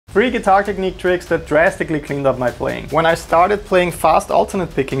3 guitar technique tricks that drastically cleaned up my playing. When I started playing fast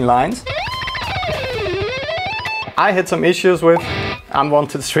alternate picking lines, I had some issues with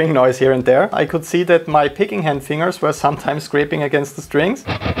unwanted string noise here and there. I could see that my picking hand fingers were sometimes scraping against the strings.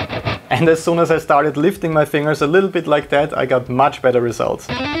 And as soon as I started lifting my fingers a little bit like that, I got much better results.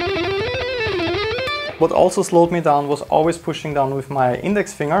 What also slowed me down was always pushing down with my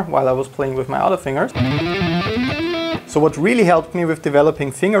index finger while I was playing with my other fingers. So what really helped me with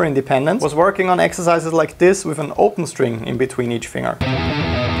developing finger independence was working on exercises like this with an open string in between each finger.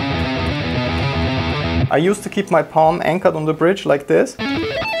 I used to keep my palm anchored on the bridge like this.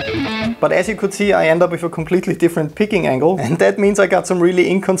 But as you could see, I end up with a completely different picking angle, and that means I got some really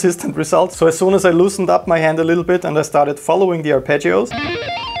inconsistent results. So as soon as I loosened up my hand a little bit and I started following the arpeggios,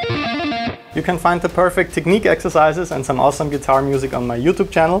 you can find the perfect technique exercises and some awesome guitar music on my YouTube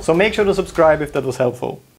channel. So make sure to subscribe if that was helpful.